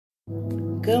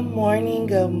Good morning,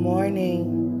 good morning.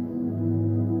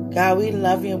 God, we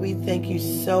love you and we thank you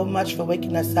so much for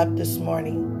waking us up this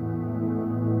morning.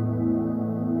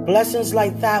 Blessings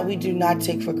like that we do not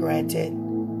take for granted.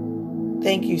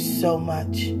 Thank you so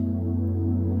much.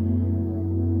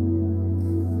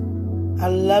 I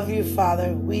love you,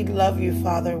 Father. We love you,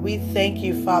 Father. We thank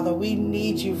you, Father. We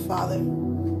need you, Father.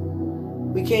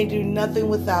 We can't do nothing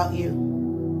without you.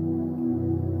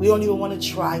 We don't even want to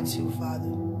try to, Father.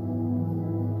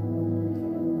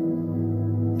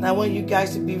 And I want you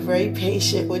guys to be very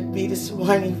patient with me this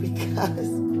morning because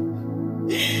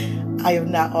I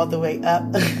am not all the way up.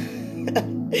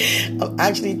 I'm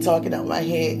actually talking out my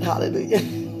head. Hallelujah.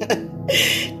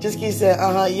 Just keep saying,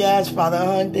 yes,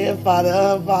 Father, dear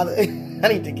Father, Father. I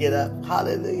need to get up.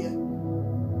 Hallelujah.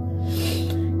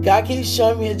 God keeps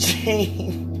showing me a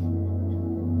dream.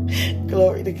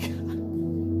 Glory to God.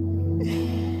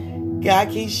 God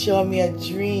keeps showing me a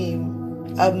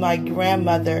dream of my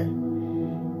grandmother.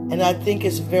 And I think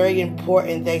it's very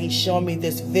important that He's showing me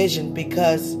this vision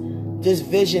because this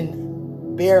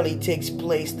vision barely takes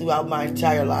place throughout my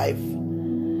entire life.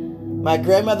 My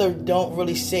grandmother don't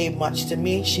really say much to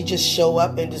me. She just show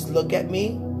up and just look at me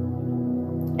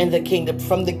in the kingdom,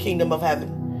 from the kingdom of heaven.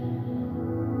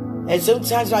 And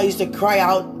sometimes I used to cry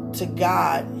out to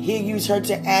God. He'll use her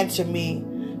to answer me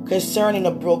concerning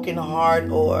a broken heart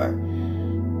or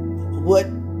what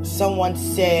someone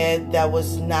said that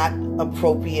was not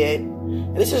appropriate.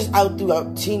 And this is out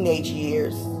throughout teenage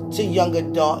years to young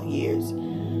adult years.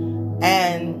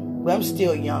 And well, I'm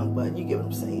still young, but you get what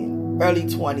I'm saying. Early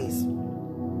 20s.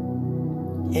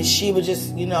 And she would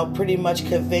just, pretty much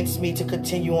convince me to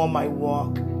continue on my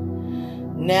walk.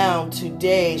 Now,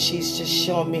 today, she's just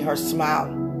showing me her smile.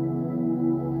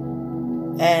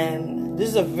 And this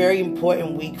is a very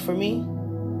important week for me.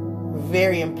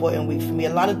 Very important week for me.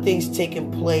 A lot of things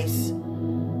taking place.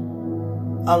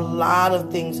 A lot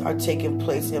of things are taking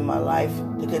place in my life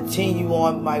to continue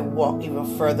on my walk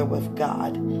even further with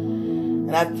God.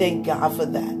 And I thank God for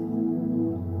that.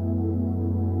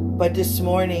 But this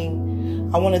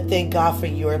morning, I want to thank God for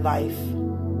your life.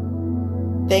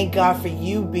 Thank God for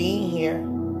you being here.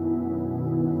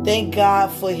 Thank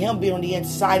God for Him being on the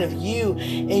inside of you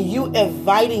and you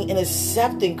inviting and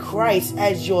accepting Christ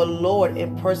as your Lord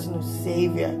and personal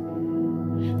Savior.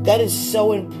 That is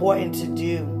so important to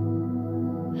do.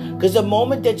 Because the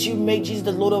moment that you make Jesus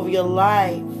the Lord of your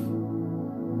life,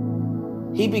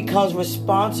 He becomes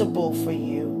responsible for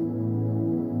you.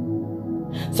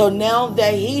 So now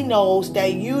that He knows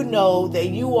that you know that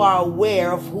you are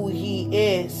aware of who He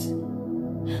is,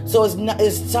 so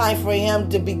it's time for Him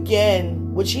to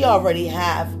begin, which He already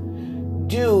have,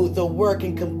 do the work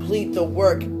and complete the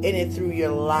work in it through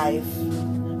your life.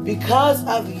 Because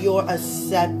of your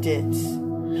acceptance,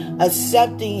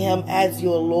 accepting Him as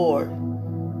your Lord.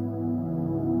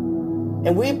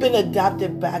 And we've been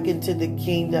adopted back into the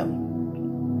kingdom.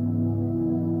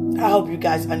 I hope you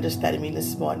guys understand me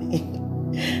this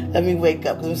morning. Let me wake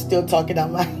up because I'm still talking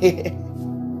out my head.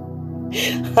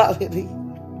 Hallelujah.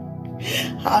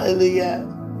 Hallelujah.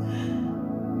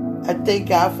 I thank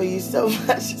God for you so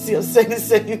much. See, I'm saying the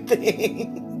same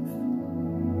thing.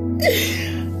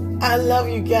 I love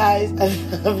you guys. I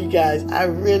love you guys. I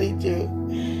really do.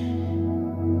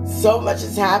 So much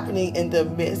is happening in the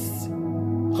midst.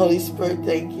 Holy Spirit,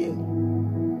 thank you.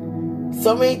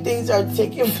 So many things are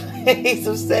taking place.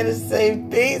 I'm saying the same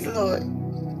things, Lord.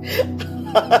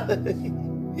 Hallelujah.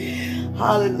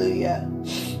 Hallelujah.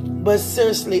 But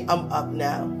seriously, I'm up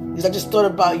now. Because I just thought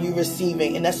about you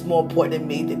receiving, and that's more important to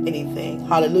me than anything.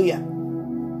 Hallelujah.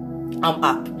 I'm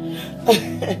up.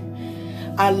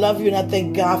 I love you, and I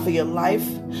thank God for your life.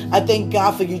 I thank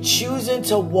God for you choosing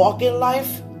to walk in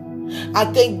life. I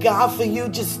thank God for you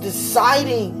just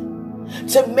deciding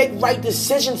to make right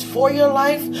decisions for your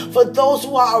life, for those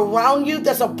who are around you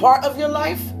that's a part of your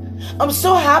life. I'm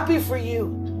so happy for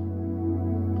you.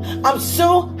 I'm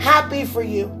so happy for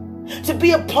you to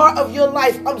be a part of your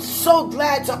life. I'm so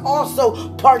glad to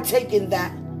also partake in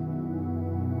that.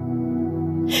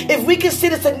 If we can see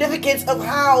the significance of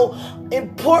how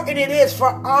important it is for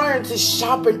iron to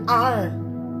sharpen iron,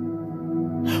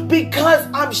 because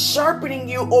I'm sharpening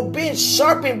you or being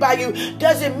sharpened by you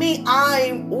doesn't mean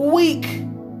I'm weak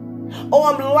or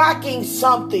I'm lacking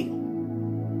something.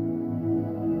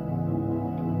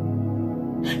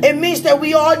 It means that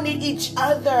we all need each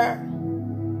other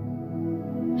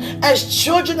as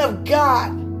children of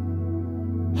God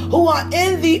who are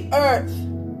in the earth,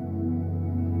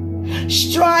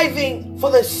 striving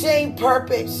for the same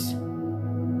purpose,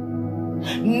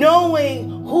 knowing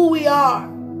who we are,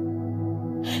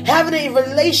 having a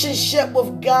relationship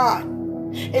with God,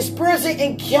 experiencing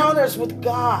encounters with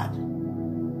God,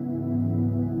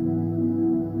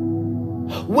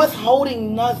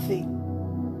 withholding nothing.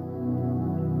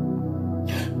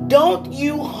 Don't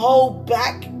you hold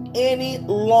back any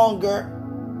longer.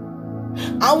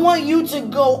 I want you to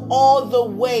go all the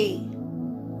way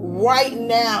right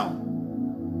now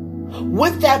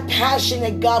with that passion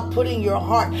that God put in your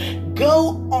heart.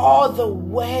 Go all the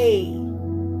way.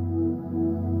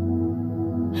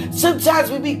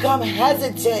 Sometimes we become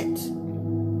hesitant,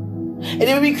 and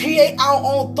then we create our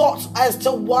own thoughts as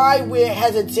to why we're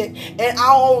hesitant and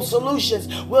our own solutions.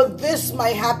 Well, this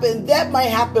might happen, that might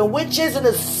happen, which is an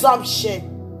assumption.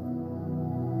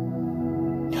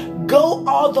 Go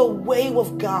all the way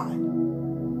with God.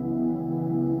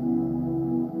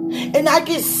 And I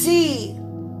can see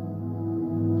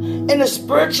in the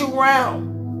spiritual realm,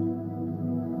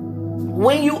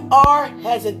 when you are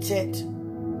hesitant,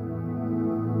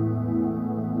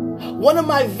 one of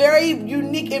my very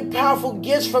unique and powerful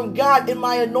gifts from God in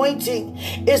my anointing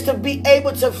is to be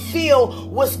able to feel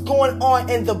what's going on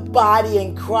in the body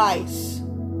in Christ.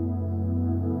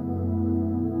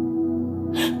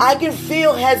 I can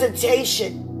feel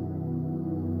hesitation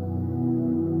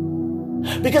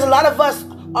because a lot of us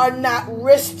are not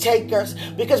risk takers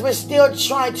because we're still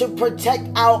trying to protect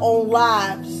our own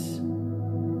lives.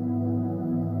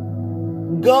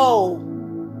 Go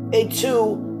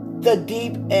into the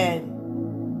deep end.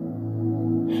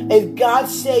 If God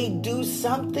say do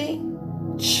something,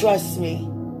 trust me,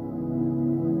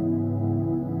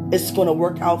 it's going to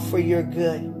work out for your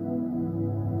good.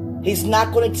 He's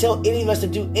not going to tell any of us to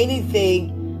do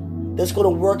anything that's going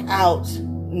to work out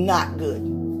not good.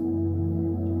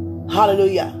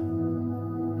 Hallelujah.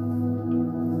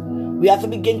 We have to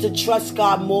begin to trust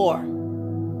God more.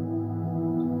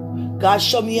 God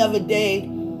showed me the other day,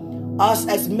 us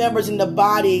as members in the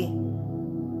body,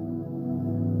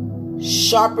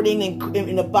 sharpening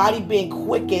and the body being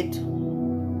quickened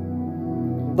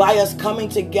by us coming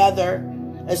together,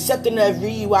 accepting a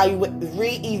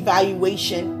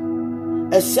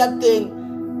re-evaluation,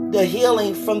 accepting the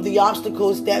healing from the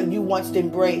obstacles that you once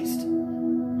embraced.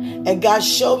 And God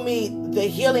showed me the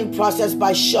healing process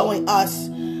by showing us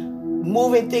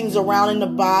moving things around in the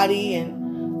body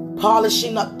and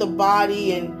polishing up the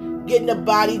body and getting the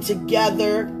body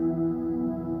together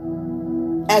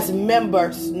as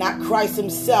members, not Christ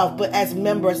himself, but as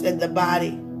members in the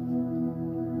body.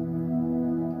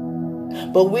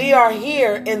 But we are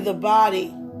here in the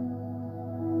body.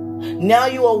 Now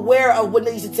you're aware of what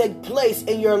needs to take place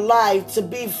in your life to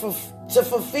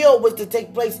fulfill what's to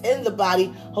take place in the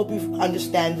body. Hope you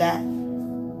understand that.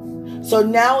 So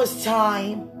now it's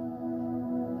time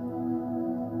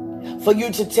for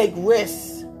you to take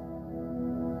risks,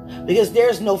 because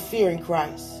there's no fear in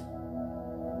Christ.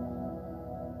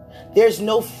 There's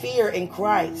no fear in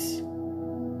Christ.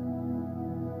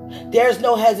 There's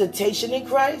no hesitation in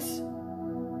Christ.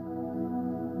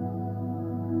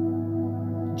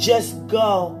 Just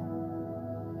go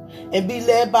and be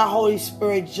led by Holy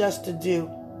Spirit just to do.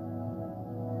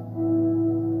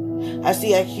 I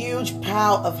see a huge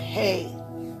pile of hay.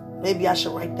 Maybe I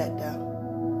should write that down.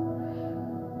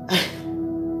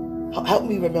 Help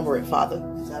me remember it, Father,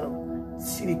 because I don't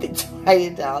see anything to write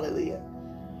it down. Hallelujah.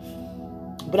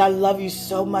 But I love you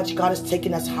so much. God is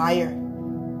taking us higher.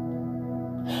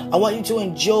 I want you to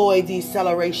enjoy the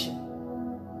acceleration.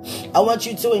 I want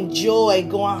you to enjoy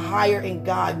going higher in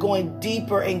God, going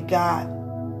deeper in God.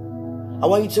 I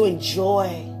want you to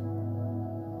enjoy.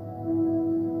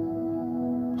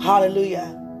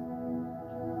 Hallelujah.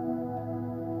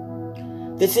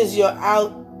 This is your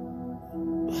out.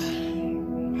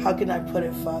 How can I put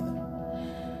it, Father?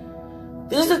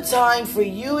 This is a time for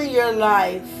you in your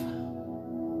life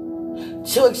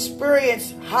to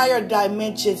experience higher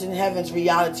dimensions in heaven's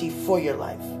reality for your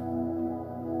life.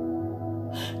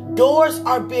 Doors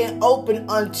are being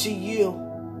opened unto you.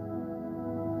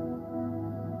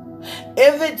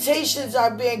 Invitations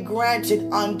are being granted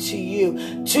unto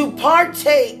you to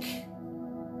partake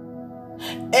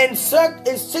in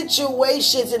certain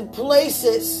situations and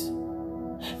places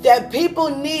that people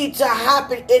need to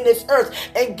happen in this earth.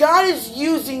 And God is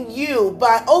using you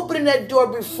by opening that door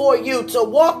before you to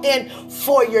walk in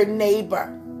for your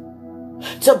neighbor,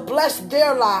 to bless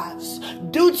their lives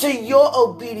due to your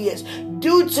obedience,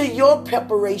 due to your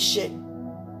preparation.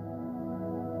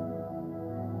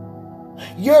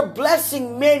 You're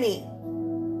blessing many.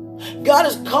 God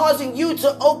is causing you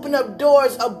to open up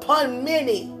doors upon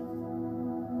many,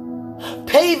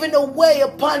 paving the way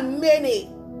upon many.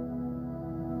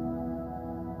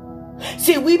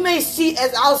 See, we may see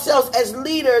as ourselves as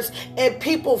leaders and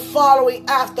people following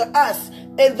after us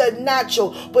in the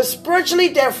natural, but spiritually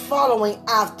they're following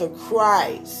after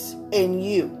Christ in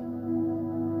you.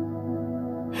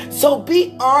 So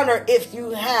be honored if you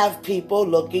have people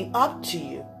looking up to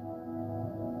you.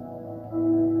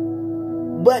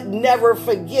 But never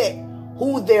forget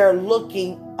who they're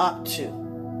looking up to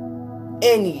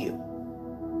in you.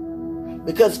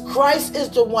 Because Christ is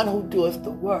the one who doeth the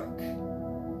work.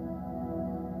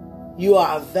 You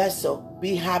are a vessel.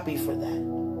 Be happy for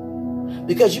that.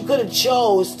 Because you could have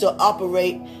chose to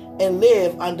operate and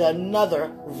live under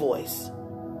another voice.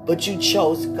 But you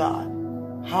chose God.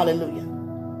 Hallelujah.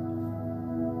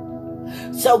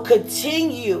 So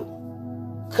continue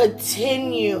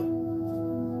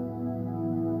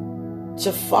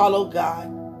to follow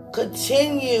God.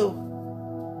 Continue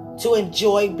to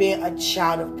enjoy being a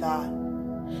child of God.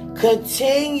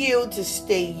 Continue to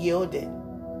stay yielded.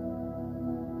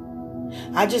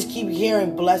 I just keep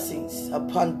hearing blessings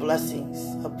upon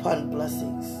blessings upon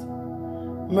blessings.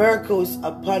 Miracles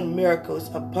upon miracles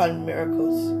upon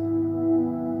miracles.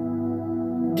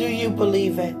 Do you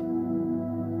believe it?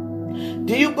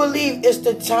 Do you believe it's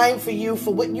the time for you,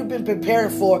 for what you've been preparing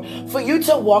for you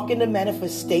to walk in the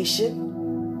manifestation?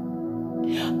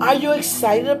 Are you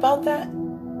excited about that?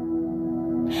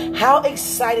 How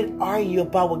excited are you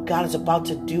about what God is about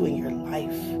to do in your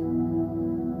life?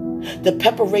 The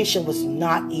preparation was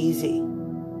not easy,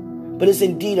 but it's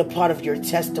indeed a part of your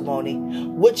testimony,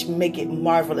 which make it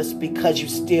marvelous because you're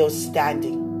still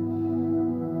standing.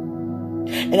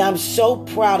 And I'm so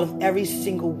proud of every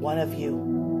single one of you.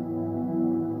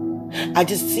 I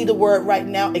just see the word right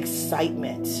now,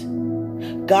 excitement.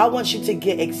 God wants you to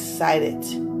get excited.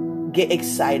 Get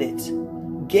excited.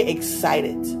 Get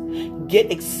excited. Get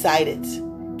excited.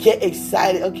 Get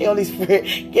excited. Okay, Holy Spirit,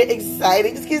 get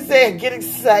excited. Just keep saying, get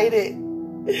excited.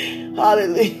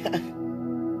 Hallelujah.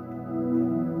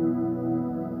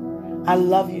 I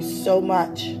love you so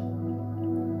much.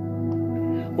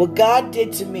 What God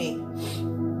did to me,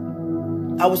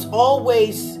 I was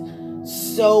always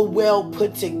so well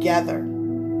put together.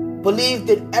 Believed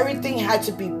that everything had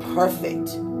to be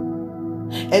perfect.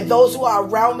 And those who are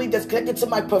around me that's connected to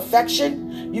my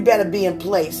perfection, you better be in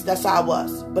place. That's how I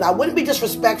was. But I wouldn't be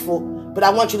disrespectful, but I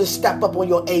want you to step up on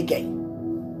your A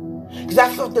game. Because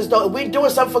I felt as though if we're doing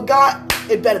something for God,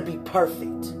 it better be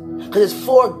perfect. Because it's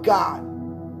for God.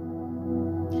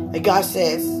 And God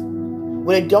says,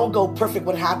 when it don't go perfect,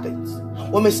 what happens?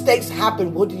 When mistakes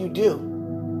happen, what do?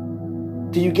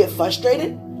 Do you get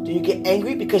frustrated? Do you get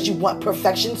angry because you want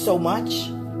perfection so much?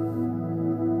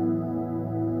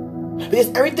 Because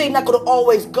everything not going to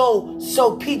always go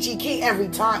so peachy keen every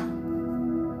time.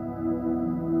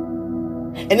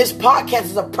 And this podcast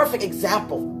is a perfect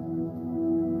example.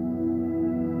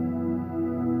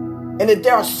 And that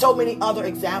there are so many other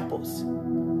examples.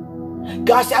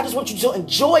 God said, I just want you to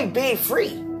enjoy being free.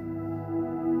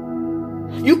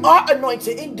 You are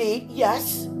anointed indeed,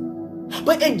 yes.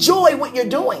 But enjoy what you're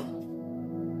doing.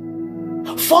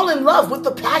 Fall in love with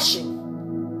the passion.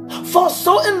 Fall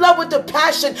so in love with the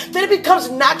passion that it becomes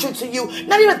natural to you.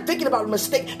 Not even thinking about a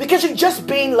mistake, because you're just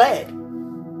being led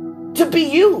to be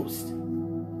used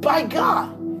by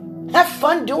God. Have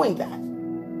fun doing that.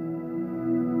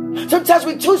 Sometimes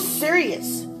we're too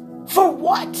serious. For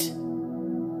what?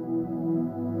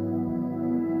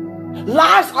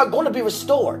 Lives are going to be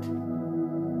restored.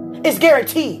 It's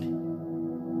guaranteed.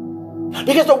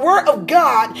 Because the word of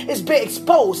God is being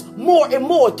exposed more and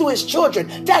more through his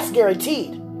children. That's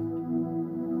guaranteed.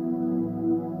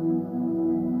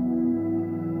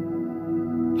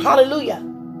 Hallelujah.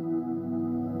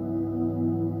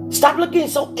 Stop looking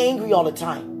so angry all the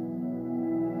time.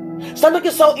 Stop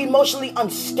looking so emotionally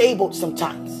unstable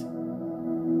sometimes.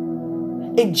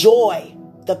 Enjoy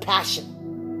the passion.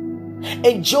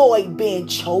 Enjoy being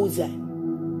chosen.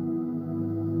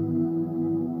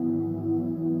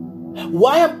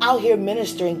 Why I'm out here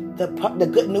ministering the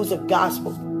good news of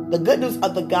gospel, the good news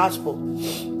of the gospel,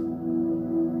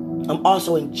 I'm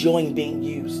also enjoying being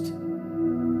used.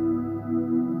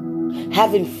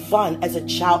 Having fun as a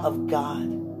child of God.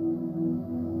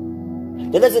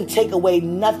 That doesn't take away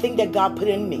nothing that God put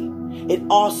in me. It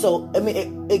also,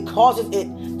 it causes it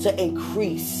to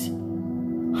increase.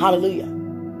 Hallelujah.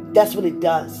 That's what it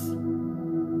does.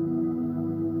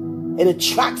 It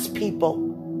attracts people.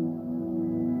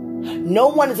 No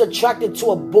one is attracted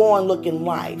to a boring-looking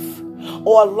life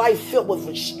or a life filled with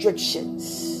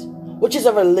restrictions, which is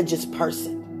a religious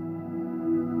person.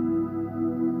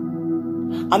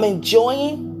 I'm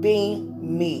enjoying being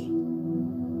me.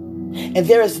 And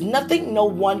there is nothing no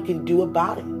one can do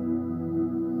about it.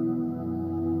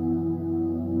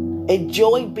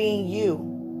 Enjoy being you.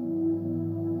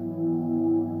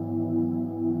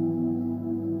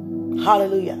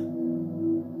 Hallelujah.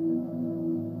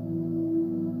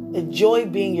 Enjoy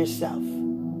being yourself.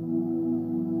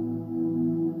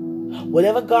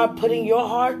 Whatever God put in your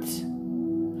heart,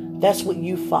 that's what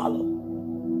you follow.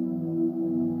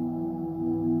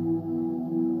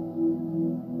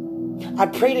 I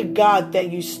pray to God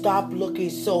that you stop looking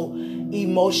so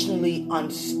emotionally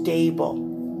unstable.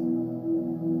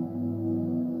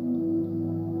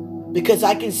 Because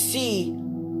I can see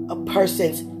a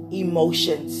person's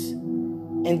emotions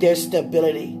and their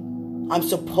stability. I'm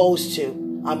supposed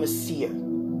to. I'm a seer.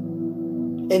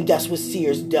 And that's what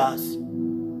seers does.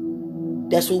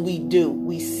 That's what we do.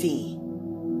 We see.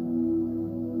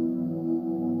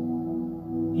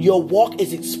 Your walk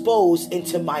is exposed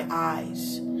into my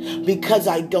eyes. Because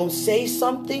I don't say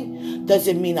something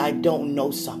doesn't mean I don't know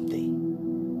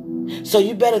something. So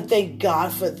you better thank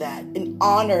God for that and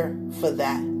honor for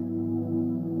that.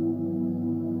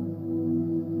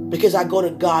 Because I go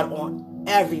to God on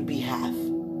every behalf.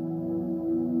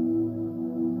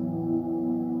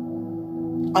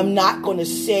 I'm not going to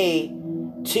say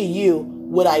to you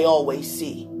what I always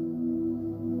see.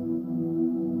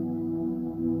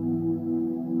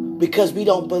 Because we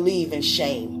don't believe in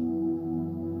shame.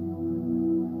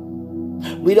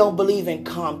 We don't believe in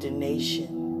condemnation.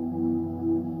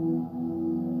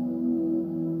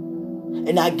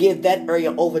 And I give that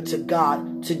area over to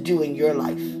God to do in your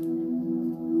life.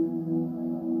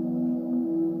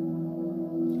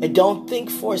 And don't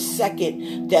think for a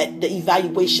second that the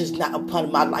evaluation is not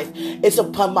upon my life. It's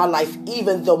upon my life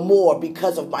even the more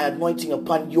because of my anointing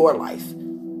upon your life.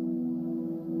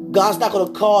 God's not going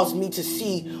to cause me to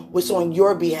see what's on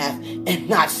your behalf and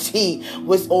not see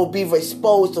what's or be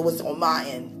exposed to what's on my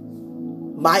end.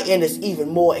 My end is even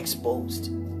more exposed.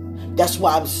 That's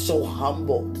why I'm so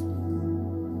humbled.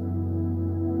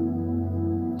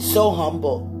 So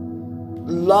humble.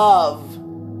 Love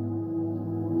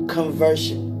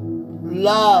conversion.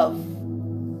 Love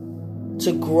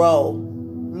to grow.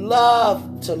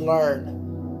 Love to learn.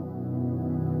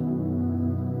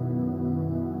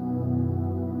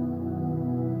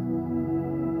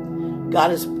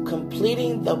 God is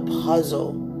completing the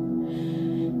puzzle.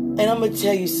 And I'm going to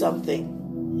tell you something.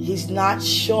 He's not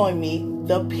showing me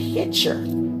the picture.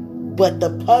 But the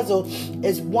puzzle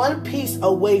is one piece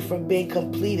away from being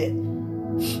completed.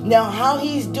 Now, how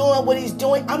he's doing what he's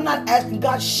doing, I'm not asking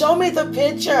God, show me the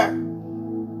picture.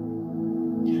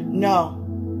 No.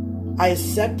 I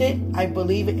accept it, I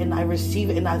believe it, and I receive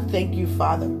it, and I thank you,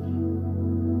 Father. I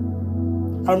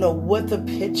don't know what the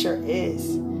picture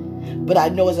is, but I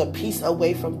know it's a piece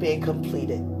away from being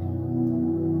completed.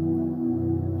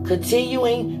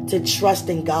 Continuing to trust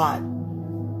in God.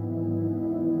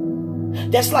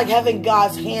 That's like having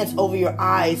God's hands over your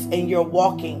eyes and you're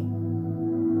walking.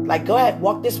 Like, go ahead,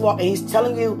 walk this walk. And he's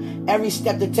telling you every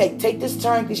step to take. Take this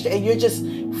turn, and you're just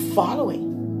following.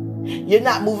 You're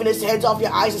not moving his hands off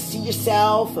your eyes to see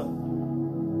yourself,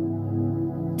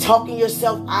 talking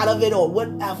yourself out of it or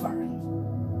whatever.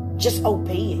 Just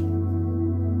obeying.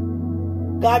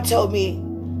 God told me,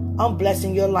 I'm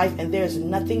blessing your life and there's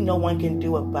nothing no one can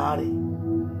do about it.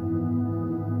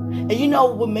 And you know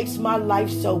what makes my life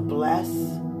so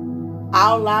blessed?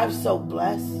 Our lives so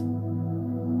blessed?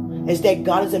 Is that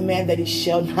God is a man that he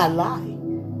shall not lie.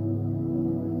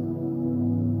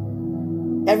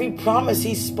 Every promise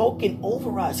he's spoken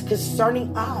over us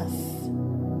concerning us,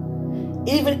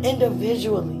 even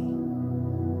individually,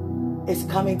 is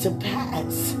coming to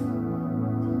pass.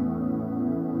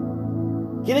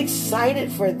 Get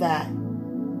excited for that.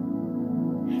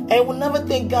 And another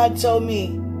thing God told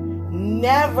me,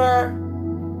 never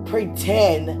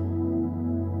pretend.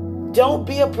 Don't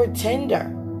be a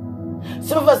pretender.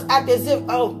 Some of us act as if, it's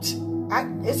all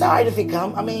right if it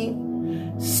comes.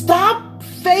 Stop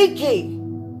faking.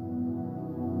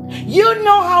 You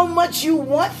know how much you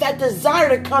want that desire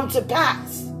to come to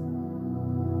pass.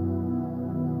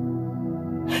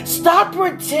 Stop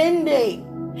pretending.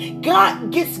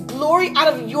 God gets glory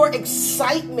out of your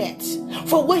excitement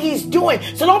for what he's doing.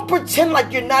 So don't pretend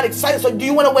like you're not excited. So do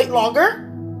you want to wait longer?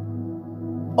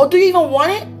 Or do you even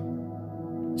want it?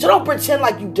 So don't pretend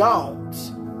like you don't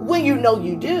when you know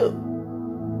you do.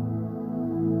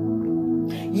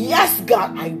 Yes,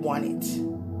 God, I want it.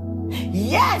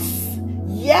 Yes.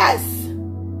 Yes.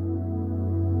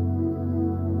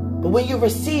 But when you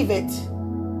receive it,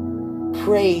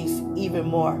 praise even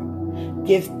more.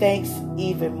 Give thanks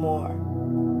even more.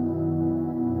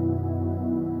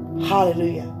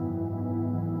 Hallelujah.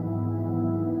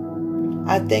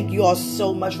 I thank you all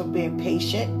so much for being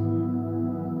patient.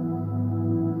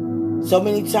 So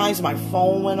many times my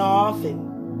phone went off,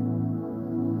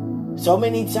 and so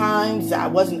many times I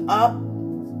wasn't up.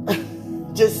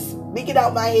 Just speaking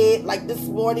out my head like this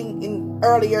morning and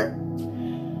earlier.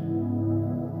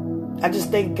 I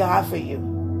just thank God for you.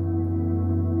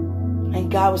 And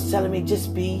God was telling me,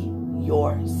 just be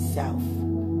yourself.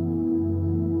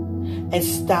 And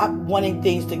stop wanting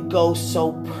things to go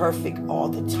so perfect all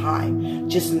the time.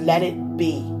 Just let it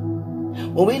be.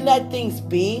 When we let things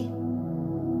be,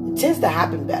 it tends to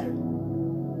happen better.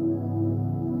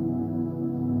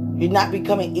 You're not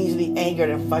becoming easily angered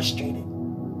and frustrated.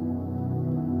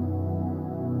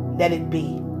 Let it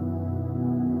be.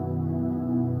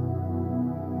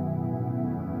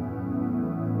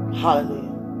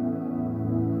 Hallelujah.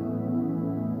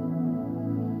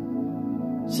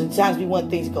 Sometimes we want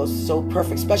things to go so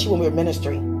perfect, especially when we're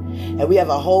ministering. And we have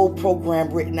a whole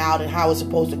program written out and how it's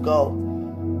supposed to go.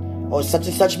 Or such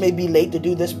and such may be late to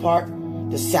do this part.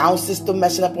 The sound system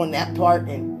messing up on that part.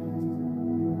 And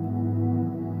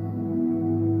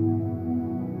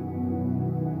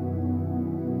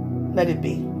let it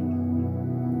be.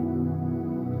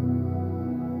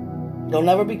 Don't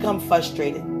ever become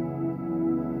frustrated.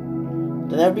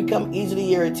 Don't ever become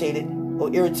easily irritated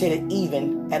or irritated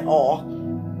even at all.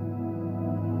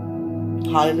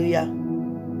 Hallelujah.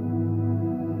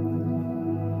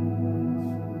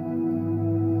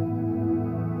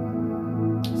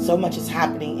 So much is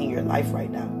happening in your life right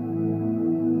now.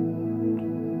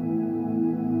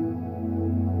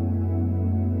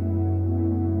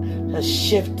 A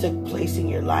shift took place in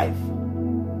your life.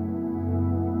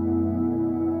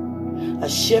 A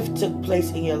shift took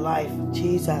place in your life.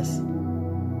 Jesus.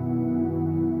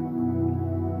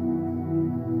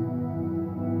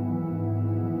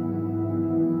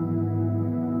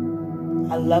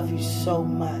 I love you so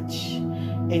much.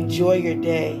 Enjoy your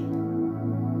day.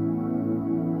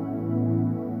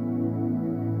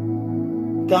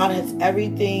 God has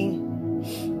everything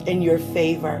in your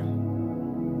favor.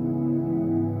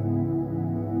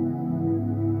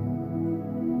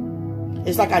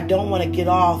 It's like I don't want to get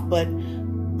off, but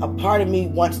a part of me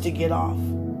wants to get off.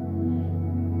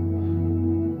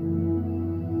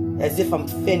 As if I'm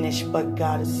finished, but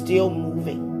God is still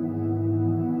moving.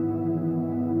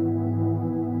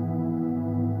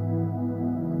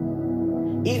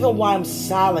 Even while I'm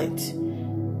silent,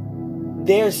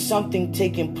 there's something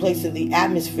taking place in the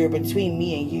atmosphere between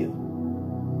me and you.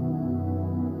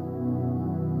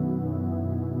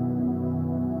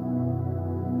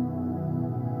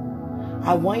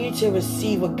 I want you to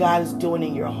receive what God is doing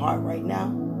in your heart right now.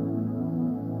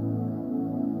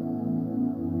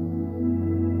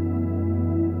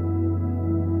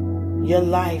 Your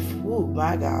life, oh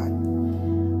my God.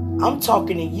 I'm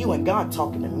talking to you and God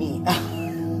talking to me.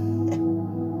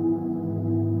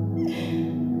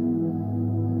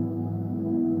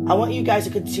 I want you guys to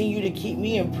continue to keep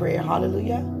me in prayer.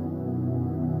 Hallelujah.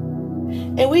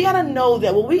 And we got to know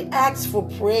that when we ask for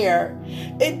prayer,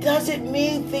 it doesn't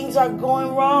mean things are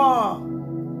going wrong.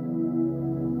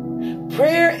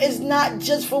 Prayer is not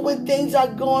just for when things are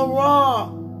going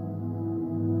wrong.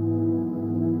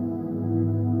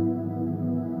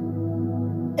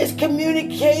 It's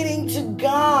communicating to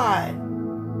God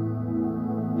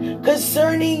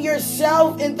concerning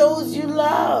yourself and those you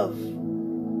love.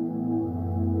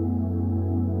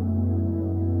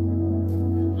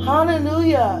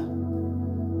 Hallelujah.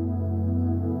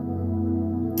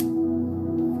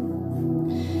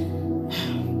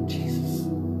 Jesus.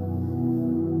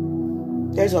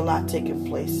 There's a lot taking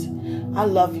place. I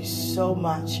love you so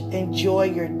much. Enjoy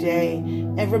your day.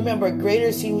 And remember, greater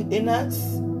is He in us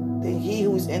than he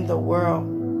who's in the world.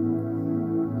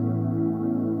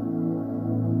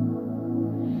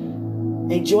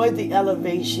 Enjoy the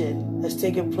elevation that's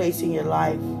taking place in your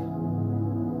life.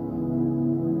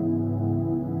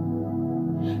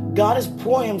 God is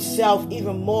pouring Himself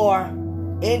even more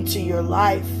into your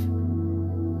life.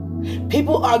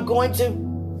 People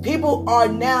are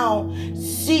now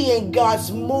seeing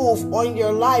God's move on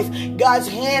your life, God's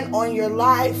hand on your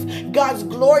life, God's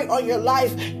glory on your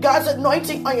life, God's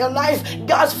anointing on your life,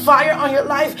 God's fire on your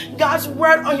life, God's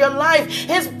word on your life.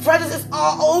 His presence is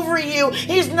all over you.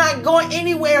 He's not going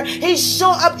anywhere. He's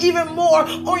showing up even more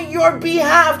on your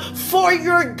behalf for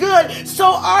your good. So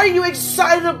are you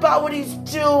excited about what He's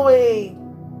doing?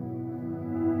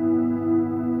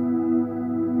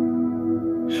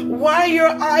 While your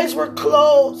eyes were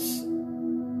closed,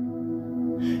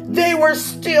 they were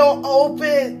still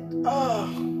open. Oh.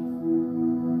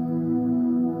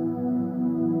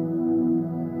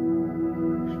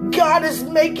 God is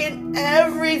making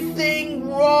everything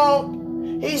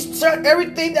wrong. He's turned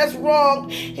everything that's wrong.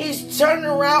 He's turning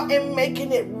around and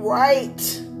making it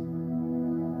right.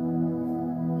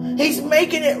 He's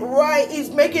making it right.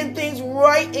 He's making things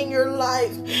right in your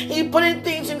life. He's putting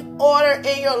things in order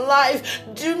in your life.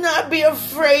 Do not be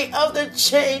afraid of the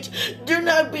change. Do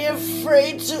not be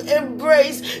afraid to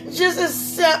embrace. Just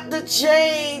accept the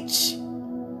change.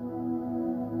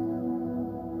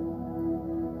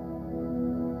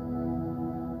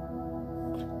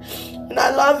 And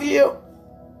I love you.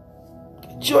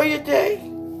 Enjoy your day.